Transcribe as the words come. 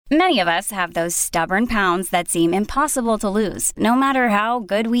Many of us have those stubborn pounds that seem impossible to lose, no matter how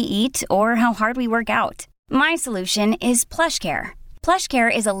good we eat or how hard we work out. My solution is PlushCare.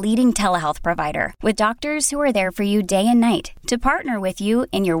 PlushCare is a leading telehealth provider with doctors who are there for you day and night to partner with you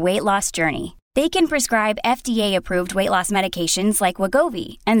in your weight loss journey. They can prescribe FDA-approved weight loss medications like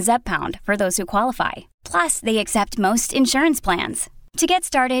Wegovy and Zepbound for those who qualify. Plus, they accept most insurance plans. To get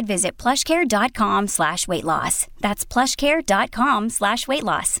started, visit plushcare.com/weightloss. That's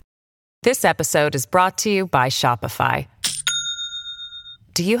plushcare.com/weightloss. This episode is brought to you by Shopify.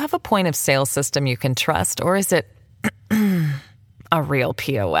 Do you have a point of sale system you can trust, or is it a real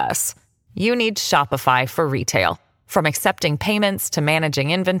POS? You need Shopify for retail. From accepting payments to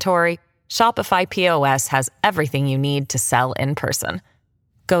managing inventory, Shopify POS has everything you need to sell in person.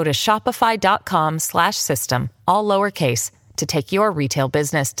 Go to shopify.com/system, all lowercase, to take your retail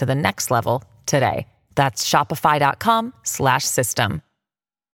business to the next level today. That's shopify.com/system.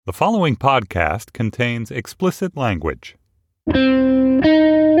 The following podcast contains explicit language.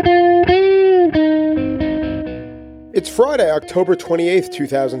 It's Friday, October 28th,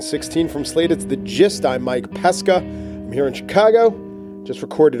 2016. From Slate, it's The Gist. I'm Mike Pesca. I'm here in Chicago. Just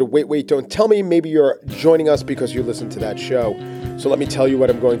recorded a Wait, Don't Tell Me. Maybe you're joining us because you listened to that show. So let me tell you what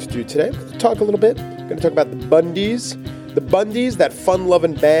I'm going to do today. I'm going to talk a little bit. I'm going to talk about the Bundys. The Bundys, that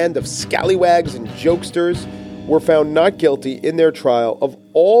fun-loving band of scallywags and jokesters, were found not guilty in their trial of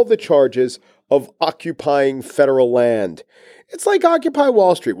all the charges of occupying federal land. It's like Occupy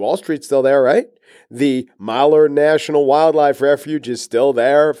Wall Street. Wall Street's still there, right? The Mahler National Wildlife Refuge is still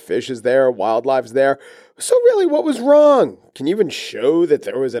there. Fish is there. Wildlife's there. So really, what was wrong? Can you even show that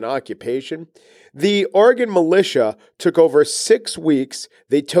there was an occupation? The Oregon militia took over 6 weeks.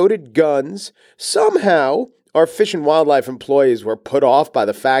 They toted guns. Somehow, our Fish and Wildlife employees were put off by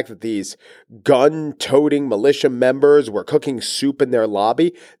the fact that these gun-toting militia members were cooking soup in their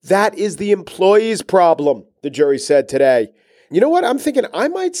lobby. That is the employees' problem, the jury said today. You know what? I'm thinking I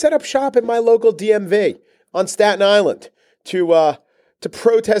might set up shop in my local DMV on Staten Island to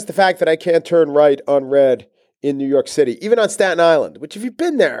protest the fact that I can't turn right on red in New York City, even on Staten Island, which if you've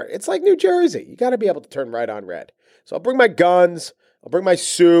been there, it's like New Jersey. You got to be able to turn right on red. So I'll bring my guns, I'll bring my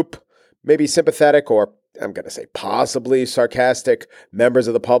soup, maybe sympathetic or I'm going to say possibly sarcastic members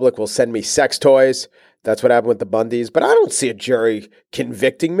of the public will send me sex toys. That's what happened with the Bundys. But I don't see a jury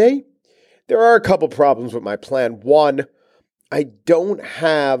convicting me. There are a couple problems with my plan. One, I don't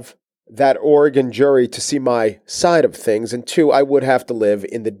have that Oregon jury to see my side of things. And two, I would have to live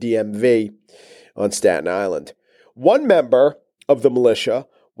in the DMV on Staten Island. One member of the militia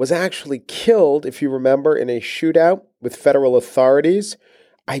was actually killed, if you remember, in a shootout with federal authorities.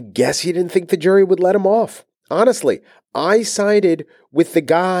 I guess he didn't think the jury would let him off. Honestly, I sided with the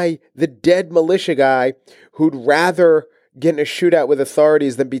guy, the dead militia guy, who'd rather get in a shootout with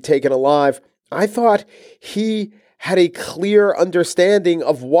authorities than be taken alive. I thought he had a clear understanding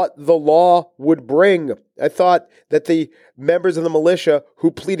of what the law would bring. I thought that the members of the militia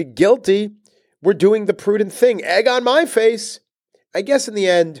who pleaded guilty were doing the prudent thing. Egg on my face. I guess in the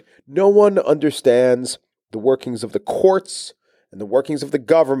end, no one understands the workings of the courts and the workings of the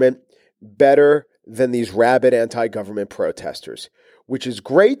government better than these rabid anti-government protesters, which is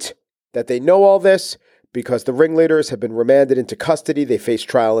great that they know all this because the ringleaders have been remanded into custody. They face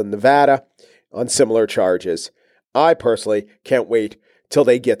trial in Nevada on similar charges. I personally can't wait till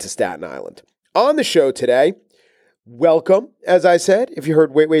they get to Staten Island. On the show today, welcome, as I said. If you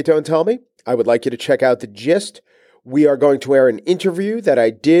heard Wait, Don't Tell Me, I would like you to check out The Gist. We are going to air an interview that I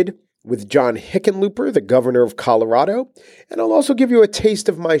did with John Hickenlooper, the governor of Colorado. And I'll also give you a taste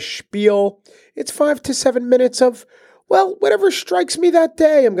of my spiel. It's 5 to 7 minutes of, well, whatever strikes me that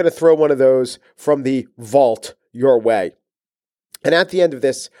day. I'm going to throw one of those from the vault your way. And at the end of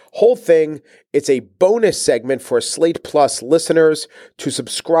this whole thing, it's a bonus segment for Slate Plus listeners. To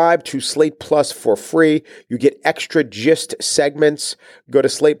subscribe to Slate Plus for free, you get extra Gist segments. Go to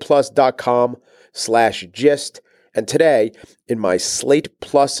slateplus.com/gist. And today, in my Slate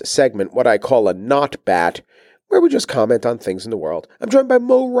Plus segment, what I call a Not Bat, where we just comment on things in the world, I'm joined by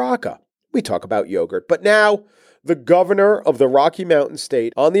Mo Rocca. We talk about yogurt. But now, the governor of the Rocky Mountain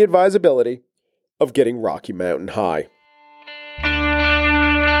State on the advisability of getting Rocky Mountain High.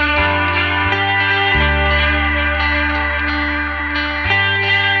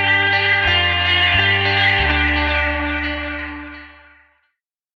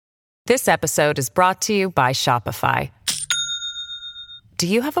 This episode is brought to you by Shopify. Do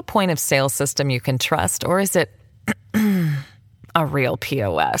you have a point of sale system you can trust, or is it a real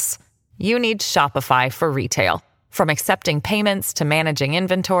POS? You need Shopify for retail. From accepting payments to managing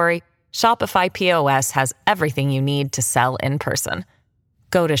inventory, Shopify POS has everything you need to sell in person.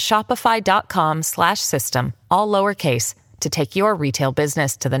 Go to shopify.com/system, all lowercase, to take your retail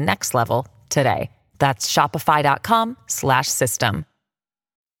business to the next level today. That's shopify.com/system.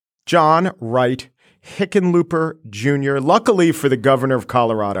 John Wright Hickenlooper Jr. Luckily for the governor of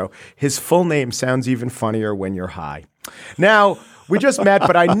Colorado, his full name sounds even funnier when you're high. Now, we just met,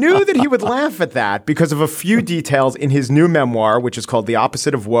 but I knew that he would laugh at that because of a few details in his new memoir, which is called The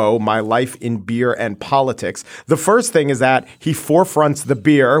Opposite of Woe, My Life in Beer and Politics. The first thing is that he forefronts the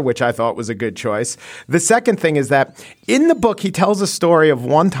beer, which I thought was a good choice. The second thing is that in the book, he tells a story of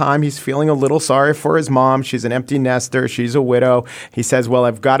one time he's feeling a little sorry for his mom. She's an empty nester. She's a widow. He says, well,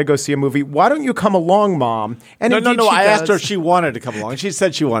 I've got to go see a movie. Why don't you come along, Mom? And No. I asked her if she wanted to come along. She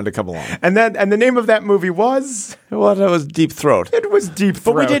said she wanted to come along. And the name of that movie was? Well, that was Deep Throat. It was Deep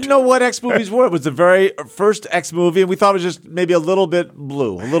Throat. But we didn't know what X movies were. It was the very first X movie, and we thought it was just maybe a little bit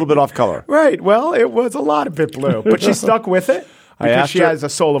blue, a little bit off color. Right. Well, it was a lot of bit blue, but she stuck with it because she has a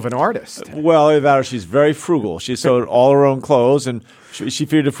soul of an artist. Well, either that or she's very frugal. She sewed all her own clothes, and she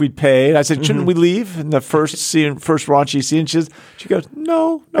figured if we'd paid, I said, shouldn't we leave? In the first raunchy scene, she goes,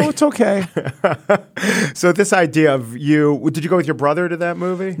 no, it's okay. So this idea of did you go with your brother to that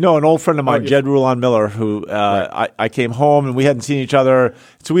movie? No, an old friend of mine, Jed Rulon Miller, who I came home and we hadn't seen each other.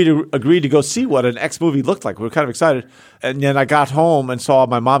 So we agreed to go see what an X movie looked like. We were kind of excited. And then I got home and saw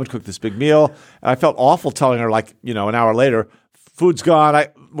my mom had cooked this big meal. And I felt awful telling her, an hour later, food's gone.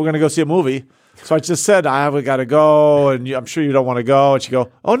 We're going to go see a movie. So I just said, I've got to go, and I'm sure you don't want to go. And she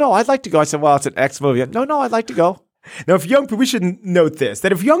go, oh, no, I'd like to go. I said, well, it's an X movie. No, I'd like to go. Now, we should note this,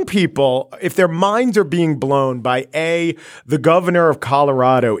 that if young people, if their minds are being blown by A, the governor of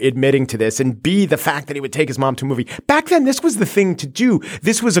Colorado admitting to this, and B, the fact that he would take his mom to a movie. Back then, this was the thing to do.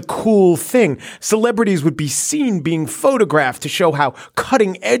 This was a cool thing. Celebrities would be seen being photographed to show how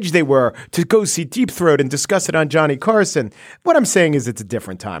cutting edge they were to go see Deep Throat and discuss it on Johnny Carson. What I'm saying is it's a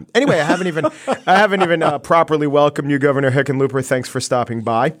different time. Anyway, I haven't even properly welcomed you, Governor Hickenlooper. Thanks for stopping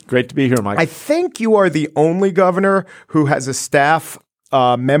by. Great to be here, Mike. I think you are the only governor who has a staff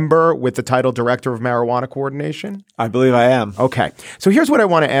member with the title Director of Marijuana Coordination? I believe I am. Okay. So here's what I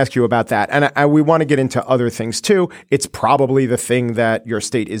want to ask you about that. And we want to get into other things too. It's probably the thing that your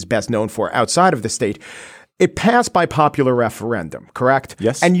state is best known for outside of the state. It passed by popular referendum, correct?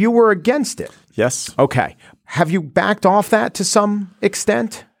 Yes. And you were against it? Yes. Okay. Have you backed off that to some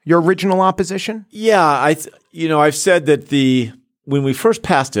extent? Your original opposition? Yeah. I've said that when we first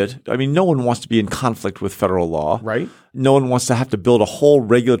passed it, no one wants to be in conflict with federal law. Right. No one wants to have to build a whole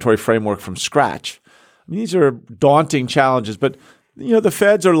regulatory framework from scratch. These are daunting challenges, but the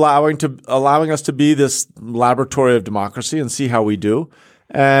feds are allowing us to be this laboratory of democracy and see how we do.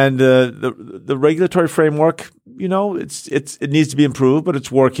 And the regulatory framework, it needs to be improved, but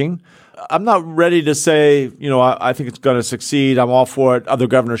it's working. I'm not ready to say, I think it's going to succeed. I'm all for it. Other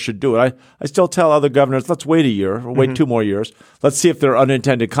governors should do it. I still tell other governors, let's wait a year or wait 2 more years. Let's see if there are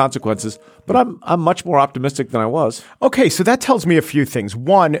unintended consequences. But I'm much more optimistic than I was. Okay, so that tells me a few things.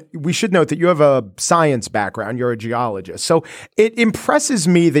 One, we should note that you have a science background. You're a geologist. So it impresses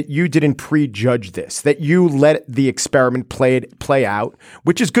me that you didn't prejudge this, that you let the experiment play out,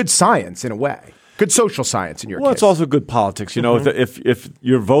 which is good science in a way. Good social science in your case. Well, it's also good politics. If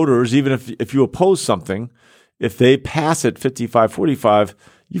your voters, even if you oppose something, if they pass it 55-45,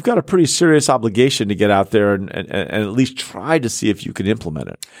 you've got a pretty serious obligation to get out there and at least try to see if you can implement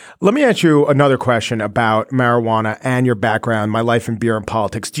it. Let me ask you another question about marijuana and your background, my life in beer and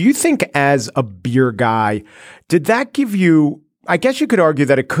politics. Do you think as a beer guy, did that give you I guess you could argue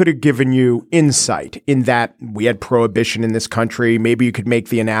that it could have given you insight in that we had prohibition in this country. Maybe you could make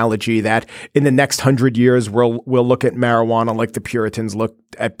the analogy that in the next 100 years, we'll look at marijuana like the Puritans looked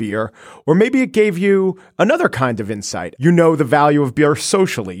at beer. Or maybe it gave you another kind of insight. You know the value of beer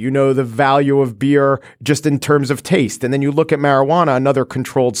socially. You know the value of beer just in terms of taste. And then you look at marijuana, another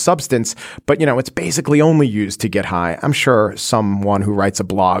controlled substance, but it's basically only used to get high. I'm sure someone who writes a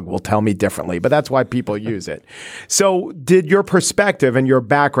blog will tell me differently, but that's why people use it. So did your perspective and your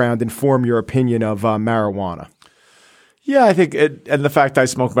background inform your opinion of marijuana? Yeah, I think and the fact I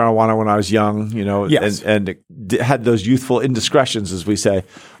smoked marijuana when I was young, yes. and had those youthful indiscretions, as we say.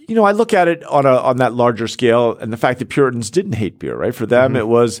 I look at it on that larger scale, and the fact that Puritans didn't hate beer, right? For them, It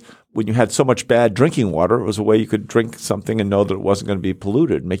was when you had so much bad drinking water, it was a way you could drink something and know that it wasn't going to be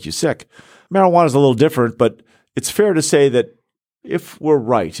polluted and make you sick. Marijuana is a little different, but it's fair to say that if we're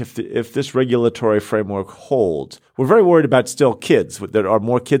right, if this regulatory framework holds, we're very worried about still kids. There are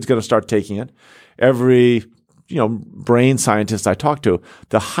more kids going to start taking it. Every brain scientist I talk to,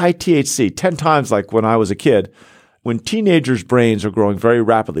 the high THC, 10 times like when I was a kid, when teenagers' brains are growing very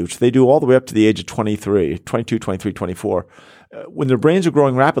rapidly, which they do all the way up to the age of 23, 22, 23, 24, when their brains are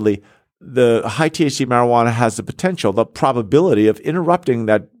growing rapidly, the high THC marijuana has the potential, the probability of interrupting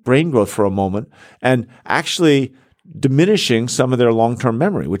that brain growth for a moment and actually diminishing some of their long-term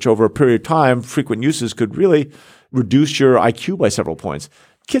memory, which over a period of time, frequent uses could really reduce your IQ by several points.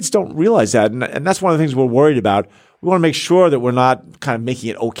 Kids don't realize that, and that's one of the things we're worried about. We want to make sure that we're not kind of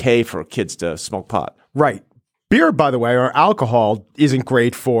making it okay for kids to smoke pot. Right. Beer, by the way, or alcohol isn't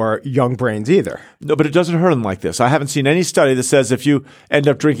great for young brains either. No, but it doesn't hurt them like this. I haven't seen any study that says if you end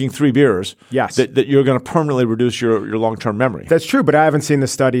up drinking 3 beers, that you're going to permanently reduce your long-term memory. That's true, but I haven't seen the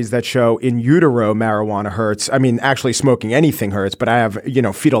studies that show in utero marijuana hurts. I mean, actually smoking anything hurts, but I have,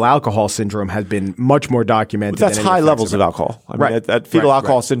 fetal alcohol syndrome has been much more documented. But that's high levels of alcohol. I mean, that fetal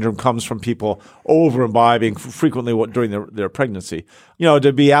alcohol syndrome comes from people over imbibing frequently during their pregnancy.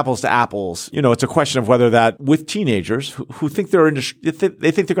 To be apples to apples, it's a question of whether that with teenagers who think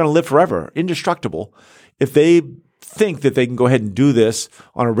they think they're going to live forever, indestructible, if they think that they can go ahead and do this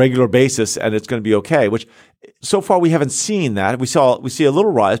on a regular basis and it's going to be okay, which so far we haven't seen that. We see a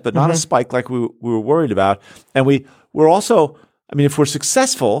little rise, but not a spike like we were worried about. And we're also, if we're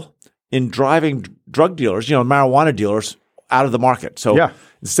successful in driving drug dealers, marijuana dealers out of the market. So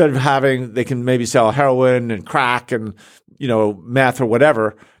instead of they can maybe sell heroin and crack and meth or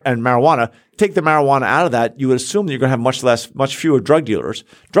whatever, and marijuana, take the marijuana out of that, you would assume that you're going to have much fewer drug dealers.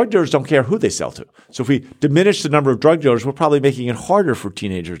 Drug dealers don't care who they sell to. So if we diminish the number of drug dealers, we're probably making it harder for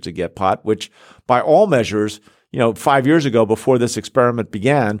teenagers to get pot, which by all measures, 5 years ago before this experiment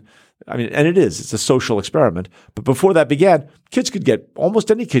began, and it's a social experiment, but before that began, almost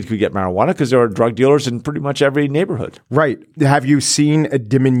any kid could get marijuana because there are drug dealers in pretty much every neighborhood. Right. Have you seen a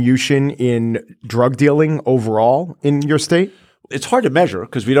diminution in drug dealing overall in your state? It's hard to measure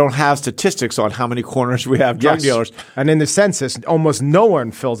because we don't have statistics on how many corners we have drug dealers. And in the census, almost no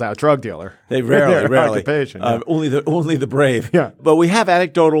one fills out drug dealer. They rarely. Occupation, only the brave. Yeah. But we have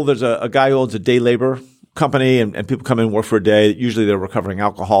anecdotal. There's a guy who owns a day labor company, and people come in and work for a day. Usually they're recovering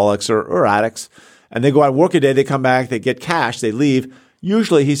alcoholics or addicts. And they go out and work a day. They come back. They get cash. They leave.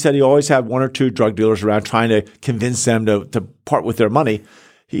 Usually, he said he always had 1 or 2 drug dealers around trying to convince them to part with their money.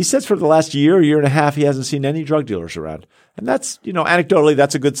 He says for the last year and a half, he hasn't seen any drug dealers around. And that's, anecdotally,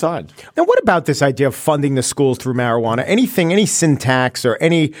 that's a good sign. Now, what about this idea of funding the schools through marijuana? Any syntax or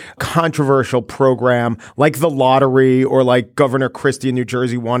any controversial program like the lottery or like Governor Christie in New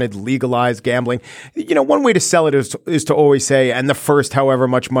Jersey wanted legalized gambling? One way to sell it is to always say, and the first however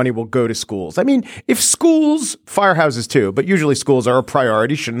much money will go to schools. If schools, firehouses too, but usually schools are a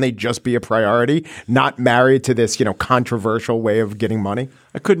priority, shouldn't they just be a priority, not married to this, controversial way of getting money?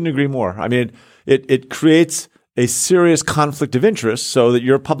 I couldn't agree more. It creates a serious conflict of interest so that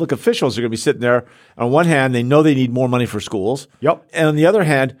your public officials are going to be sitting there. On one hand, they know they need more money for schools. Yep. And on the other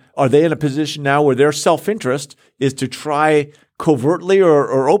hand, are they in a position now where their self-interest is to try covertly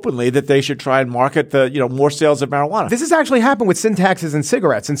or openly that they should try and market the more sales of marijuana? This has actually happened with syntaxes and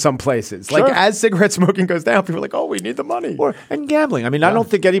cigarettes in some places. Sure. Like as cigarette smoking goes down, people are like, oh, we need the money. And gambling. I don't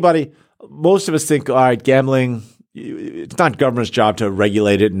think most of us think, all right, gambling, it's not government's job to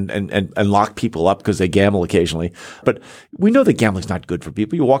regulate it and lock people up because they gamble occasionally. But we know that gambling's not good for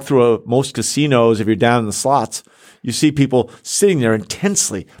people. You walk through most casinos, if you're down in the slots, you see people sitting there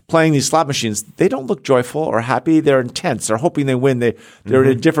intensely playing these slot machines. They don't look joyful or happy. They're intense. They're hoping they win. They're in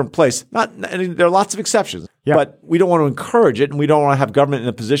a different place. There are lots of exceptions. Yeah. But we don't want to encourage it, and we don't want to have government in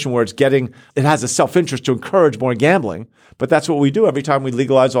a position where it has a self-interest to encourage more gambling. But that's what we do every time we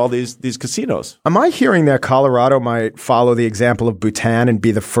legalize all these casinos. Am I hearing that Colorado might follow the example of Bhutan and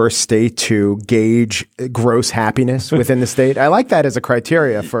be the first state to gauge gross happiness within the state? I like that as a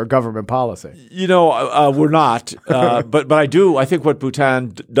criteria for government policy. We're not. But I do. I think what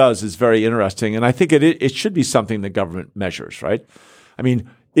Bhutan does is very interesting. And I think it should be something that government measures, right?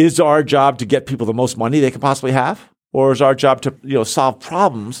 Is our job to get people the most money they can possibly have? Or is our job to solve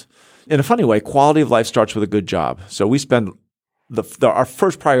problems? In a funny way, quality of life starts with a good job. So we spend our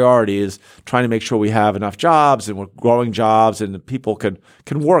first priority is trying to make sure we have enough jobs and we're growing jobs and that people can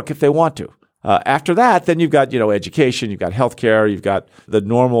work if they want to. After that, then you've got education, you've got healthcare, you've got the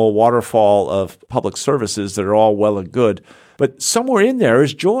normal waterfall of public services that are all well and good. But somewhere in there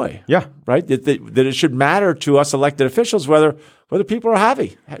is joy. Yeah. Right? That it should matter to us elected officials whether people are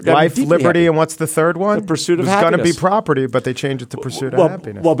happy. Life, liberty, happy. And what's the third one? The pursuit of happiness. It's going to be property, but they change it to pursuit of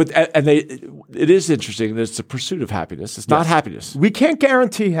happiness. Well, it is interesting that it's the pursuit of happiness. It's not happiness. We can't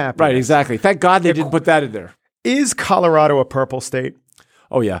guarantee happiness. Right, exactly. Thank God they didn't put that in there. Is Colorado a purple state?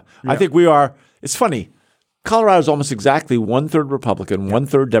 Oh, yeah. I think we are. It's funny. Colorado is almost exactly 1/3 Republican,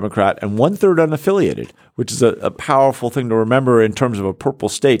 1/3 Democrat, and 1/3 unaffiliated, which is a powerful thing to remember in terms of a purple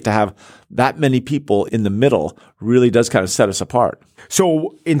state. To have that many people in the middle really does kind of set us apart.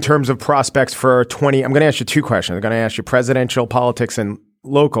 So in terms of prospects for I'm going to ask you two questions. I'm going to ask you presidential politics and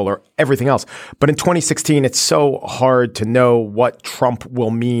local or everything else. But in 2016, it's so hard to know what Trump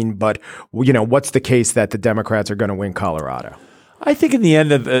will mean. But, what's the case that the Democrats are going to win Colorado? I think in the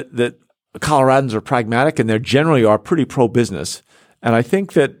end that Coloradans are pragmatic and they generally are pretty pro-business. And I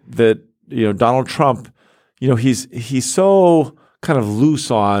think that Donald Trump, he's so kind of loose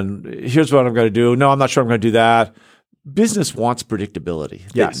on here's what I'm going to do. No, I'm not sure I'm going to do that. Business wants predictability.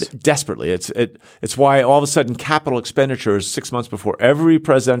 Yes. Desperately. It's why all of a sudden capital expenditures 6 months before every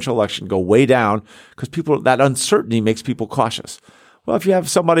presidential election go way down because that uncertainty makes people cautious. Well, if you have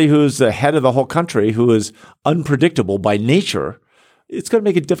somebody who's the head of the whole country who is unpredictable by nature, it's going to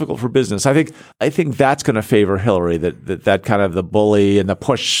make it difficult for business. I think that's going to favor Hillary, that kind of the bully and the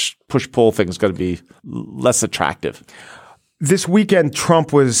push-pull thing is going to be less attractive. This weekend,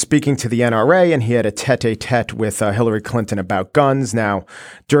 Trump was speaking to the NRA and he had a tete-a-tete with Hillary Clinton about guns. Now,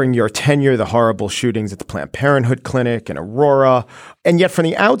 during your tenure, the horrible shootings at the Planned Parenthood clinic in Aurora. And yet from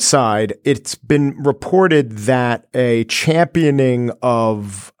the outside, it's been reported that a championing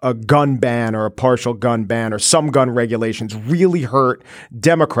of a gun ban or a partial gun ban or some gun regulations really hurt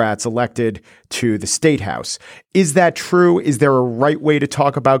Democrats elected to the state house. Is that true? Is there a right way to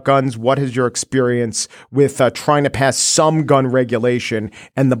talk about guns? What has your experience with trying to pass some gun regulation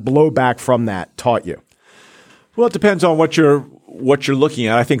and the blowback from that taught you? Well, it depends on what you're looking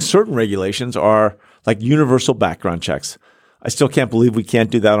at. I think certain regulations are like universal background checks. I still can't believe we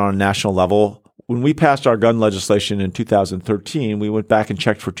can't do that on a national level. When we passed our gun legislation in 2013, we went back and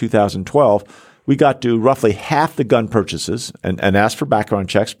checked for 2012. We got to roughly half the gun purchases and asked for background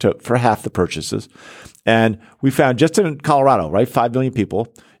checks for half the purchases. And we found just in Colorado, right, 5 million people,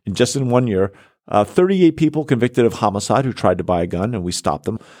 just in 1 year, 38 people convicted of homicide who tried to buy a gun, and we stopped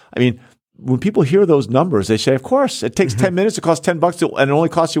them. I mean, when people hear those numbers, they say, of course, it takes 10 minutes, it costs $10, and it only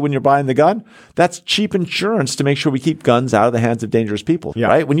costs you when you're buying the gun. That's cheap insurance to make sure we keep guns out of the hands of dangerous people,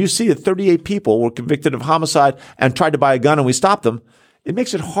 right? When you see that 38 people were convicted of homicide and tried to buy a gun and we stopped them, it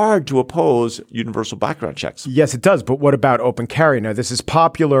makes it hard to oppose universal background checks. Yes, it does. But what about open carry? Now, this is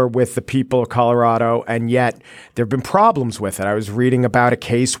popular with the people of Colorado, and yet there have been problems with it. I was reading about a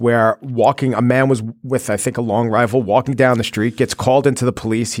case where a man was with, I think, a long rifle, walking down the street, gets called into the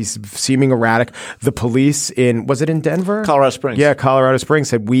police. He's seeming erratic. The police was it in Denver? Colorado Springs. Yeah, Colorado Springs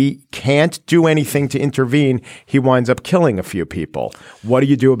said, we can't do anything to intervene. He winds up killing a few people. What do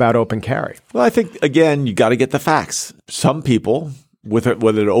you do about open carry? Well, I think, again, you got to get the facts. Some people, whether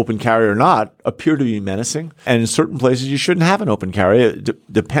they're open carry or not, appear to be menacing. And in certain places, you shouldn't have an open carry,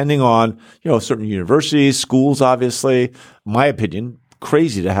 depending on, certain universities, schools, obviously. My opinion,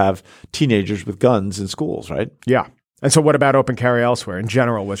 crazy to have teenagers with guns in schools, right? Yeah. And so what about open carry elsewhere? In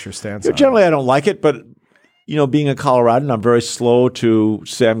general, what's your stance on Generally, I don't like it. But, being a Coloradan, I'm very slow to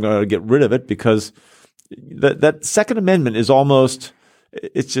say I'm going to get rid of it because that Second Amendment is almost,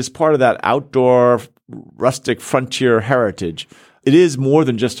 it's just part of that outdoor, rustic frontier heritage. It is more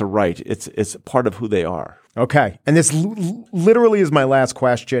than just a right. It's part of who they are. Okay. And this literally is my last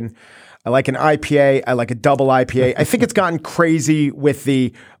question. I like an IPA. I like a double IPA. I think it's gotten crazy with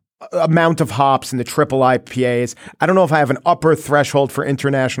the amount of hops in the triple IPAs. I don't know if I have an upper threshold for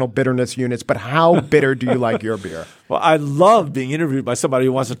international bitterness units, but how bitter do you like your beer? Well, I love being interviewed by somebody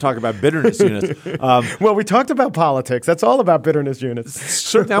who wants to talk about bitterness units. Well, we talked about politics. That's all about bitterness units.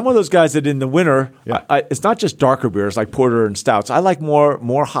 Certainly, I'm one of those guys that in the winter, it's not just darker beers like porter and stouts. I like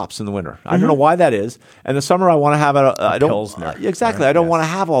more hops in the winter. I don't know why that is. And the summer, I want to have Pilsner. Exactly. Right? I don't want to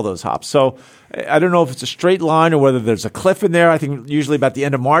have all those hops. So I don't know if it's a straight line or whether there's a cliff in there. I think usually about the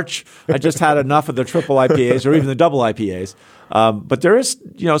end of March, I just had enough of the triple IPAs or even the double IPAs. But there is,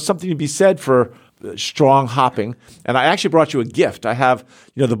 something to be said for strong hopping. And I actually brought you a gift. I have,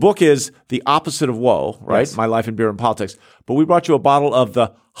 the book is The Opposite of Woe, right? Yes. My Life in Beer and Politics. But we brought you a bottle of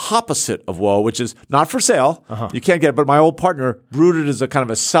the Opposite of Woe, which is not for sale. You can't get it, but my old partner brewed it as a kind of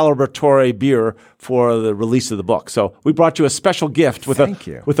a celebratory beer for the release of the book. So we brought you a special gift with a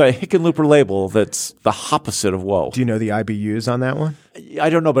Hickenlooper label that's the Opposite of Woe. Do you know the IBUs on that one? I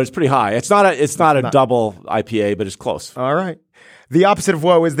don't know, but it's pretty high. It's not a double IPA, but it's close. All right. The Opposite of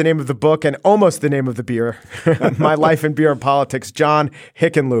Woe is the name of the book and almost the name of the beer. My Life in Beer and Politics, John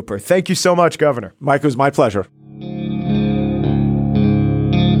Hickenlooper. Thank you so much, Governor. Mike, it was my pleasure.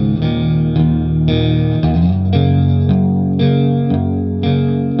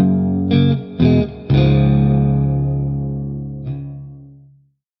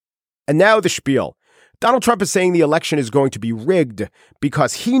 And now the spiel. Donald Trump is saying the election is going to be rigged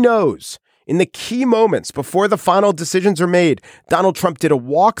because he knows in the key moments before the final decisions are made, Donald Trump did a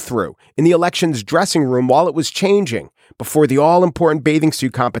walkthrough in the election's dressing room while it was changing before the all-important bathing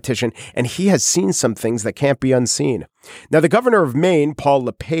suit competition, and he has seen some things that can't be unseen. Now, the governor of Maine, Paul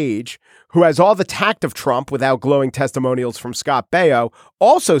LePage, who has all the tact of Trump without glowing testimonials from Scott Baio,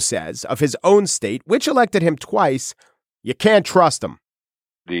 also says of his own state, which elected him twice, you can't trust him.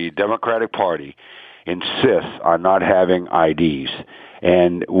 The Democratic Party insists on not having IDs.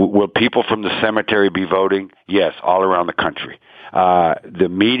 And will people from the cemetery be voting? Yes, all around the country. The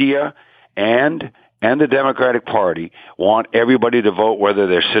media and the Democratic Party want everybody to vote whether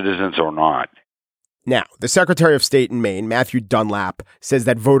they're citizens or not. Now, the Secretary of State in Maine, Matthew Dunlap, says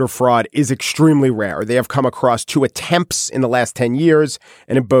that voter fraud is extremely rare. They have come across 2 attempts in the last 10 years,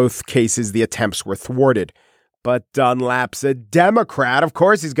 and in both cases, the attempts were thwarted. But Dunlap's a Democrat. Of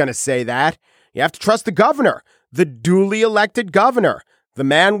course he's going to say that. You have to trust the governor, the duly elected governor, the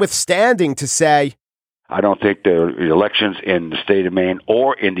man with standing to say, I don't think the elections in the state of Maine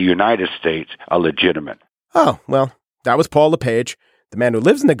or in the United States are legitimate. Oh, well, that was Paul LePage, the man who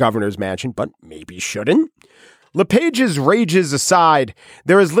lives in the governor's mansion, but maybe shouldn't. LePage's rages aside,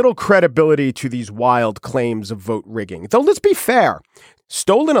 there is little credibility to these wild claims of vote rigging. Though let's be fair,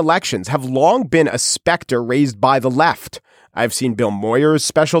 stolen elections have long been a specter raised by the left. I've seen Bill Moyer's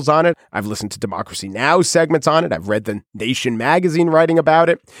specials on it. I've listened to Democracy Now! Segments on it. I've read The Nation magazine writing about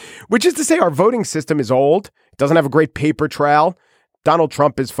it, which is to say our voting system is old. It doesn't have a great paper trail. Donald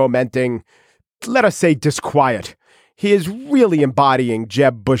Trump is fomenting, let us say, disquiet. He is really embodying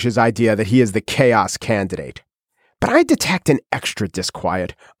Jeb Bush's idea that he is the chaos candidate. But I detect an extra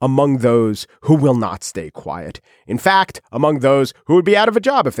disquiet among those who will not stay quiet. In fact, among those who would be out of a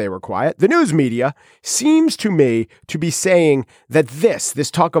job if they were quiet, the news media seems to me to be saying that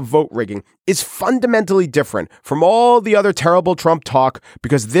this talk of vote rigging is fundamentally different from all the other terrible Trump talk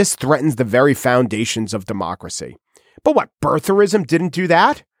because this threatens the very foundations of democracy. But what, birtherism didn't do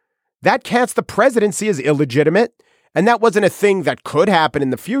that? That counts the presidency as illegitimate. And that wasn't a thing that could happen in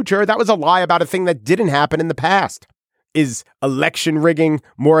the future. That was a lie about a thing that didn't happen in the past. Is election rigging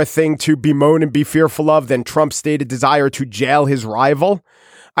more a thing to bemoan and be fearful of than Trump's stated desire to jail his rival?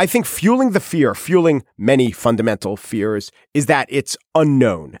 I think fueling the fear, fueling many fundamental fears, is that it's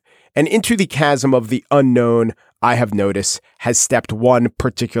unknown. And into the chasm of the unknown, I have noticed, has stepped one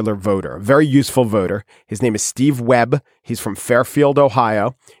particular voter, a very useful voter. His name is Steve Webb. He's from Fairfield,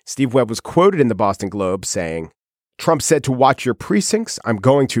 Ohio. Steve Webb was quoted in the Boston Globe saying, Trump said to watch your precincts. I'm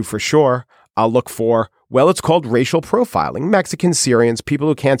going to for sure. I'll look for, well, it's called racial profiling. Mexicans, Syrians, people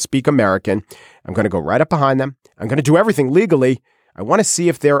who can't speak American. I'm going to go right up behind them. I'm going to do everything legally. I want to see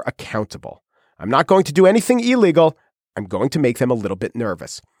if they're accountable. I'm not going to do anything illegal. I'm going to make them a little bit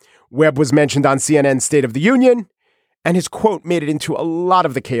nervous. Webb was mentioned on CNN's State of the Union, and his quote made it into a lot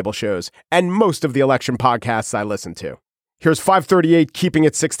of the cable shows and most of the election podcasts I listen to. Here's 538 Keeping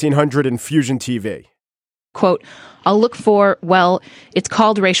It 1600 in Fusion TV. Quote, I'll look for, well, it's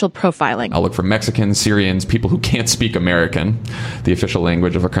called racial profiling. I'll look for Mexicans, Syrians, people who can't speak American. The official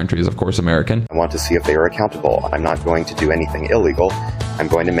language of our country is, of course, American. I want to see if they are accountable. I'm not going to do anything illegal. I'm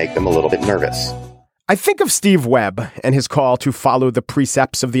going to make them a little bit nervous. I think of Steve Webb and his call to follow the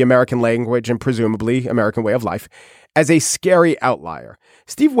precepts of the American language and presumably American way of life as a scary outlier.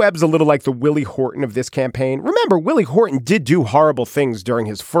 Steve Webb's a little like the Willie Horton of this campaign. Remember, Willie Horton did do horrible things during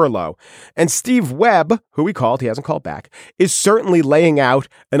his furlough. And Steve Webb, who he hasn't called back, is certainly laying out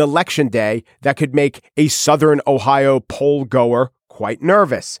an election day that could make a Southern Ohio poll goer quite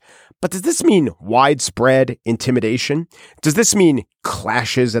nervous. But does this mean widespread intimidation? Does this mean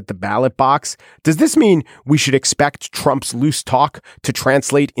clashes at the ballot box? Does this mean we should expect Trump's loose talk to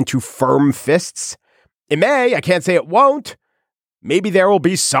translate into firm fists? It may. I can't say it won't. Maybe there will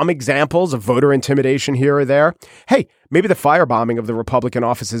be some examples of voter intimidation here or there. Hey, maybe the firebombing of the Republican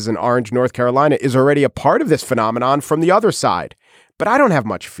offices in Orange, North Carolina is already a part of this phenomenon from the other side. But I don't have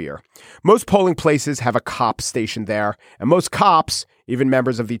much fear. Most polling places have a cop stationed there, and most cops, even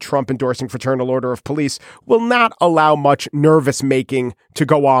members of the Trump-endorsing Fraternal Order of Police, will not allow much nervous-making to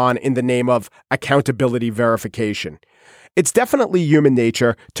go on in the name of accountability verification. It's definitely human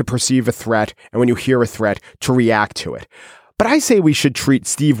nature to perceive a threat, and when you hear a threat, to react to it. But I say we should treat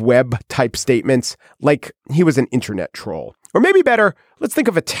Steve Webb-type statements like he was an internet troll. Or maybe better, let's think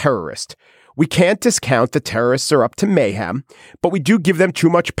of a terrorist. We can't discount that terrorists are up to mayhem, but we do give them too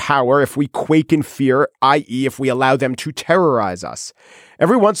much power if we quake in fear, i.e. if we allow them to terrorize us.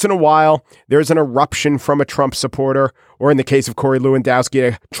 Every once in a while, there's an eruption from a Trump supporter, or in the case of Corey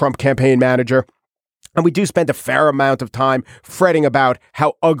Lewandowski, a Trump campaign manager, And we do spend a fair amount of time fretting about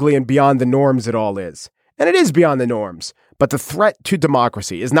how ugly and beyond the norms it all is. And it is beyond the norms. But the threat to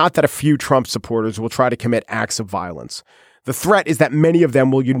democracy is not that a few Trump supporters will try to commit acts of violence. The threat is that many of them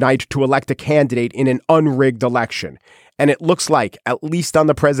will unite to elect a candidate in an unrigged election. And it looks like, at least on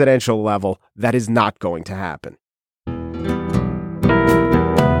the presidential level, that is not going to happen.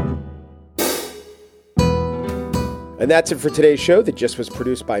 And that's it for today's show. The Gist was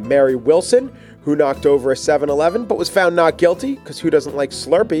produced by Mary Wilson, who knocked over a 7-Eleven, but was found not guilty, because who doesn't like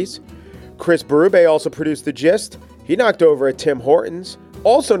Slurpees? Chris Berube also produced The Gist. He knocked over a Tim Hortons,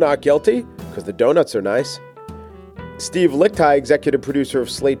 also not guilty, because the donuts are nice. Steve Lichtai, executive producer of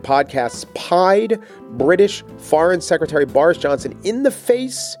Slate Podcasts, pied British Foreign Secretary Boris Johnson in the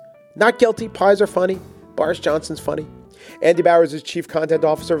face. Not guilty. Pies are funny. Boris Johnson's funny. Andy Bowers is chief content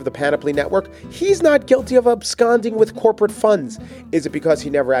officer of the Panoply Network. He's not guilty of absconding with corporate funds. Is it because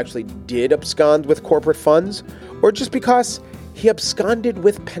he never actually did abscond with corporate funds? Or just because he absconded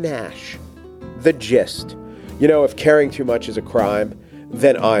with panache? The Gist. You know, if caring too much is a crime,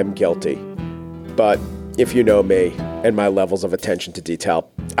 then I'm guilty. But if you know me and my levels of attention to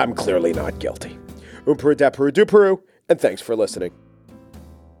detail, I'm clearly not guilty. Peru, and thanks for listening.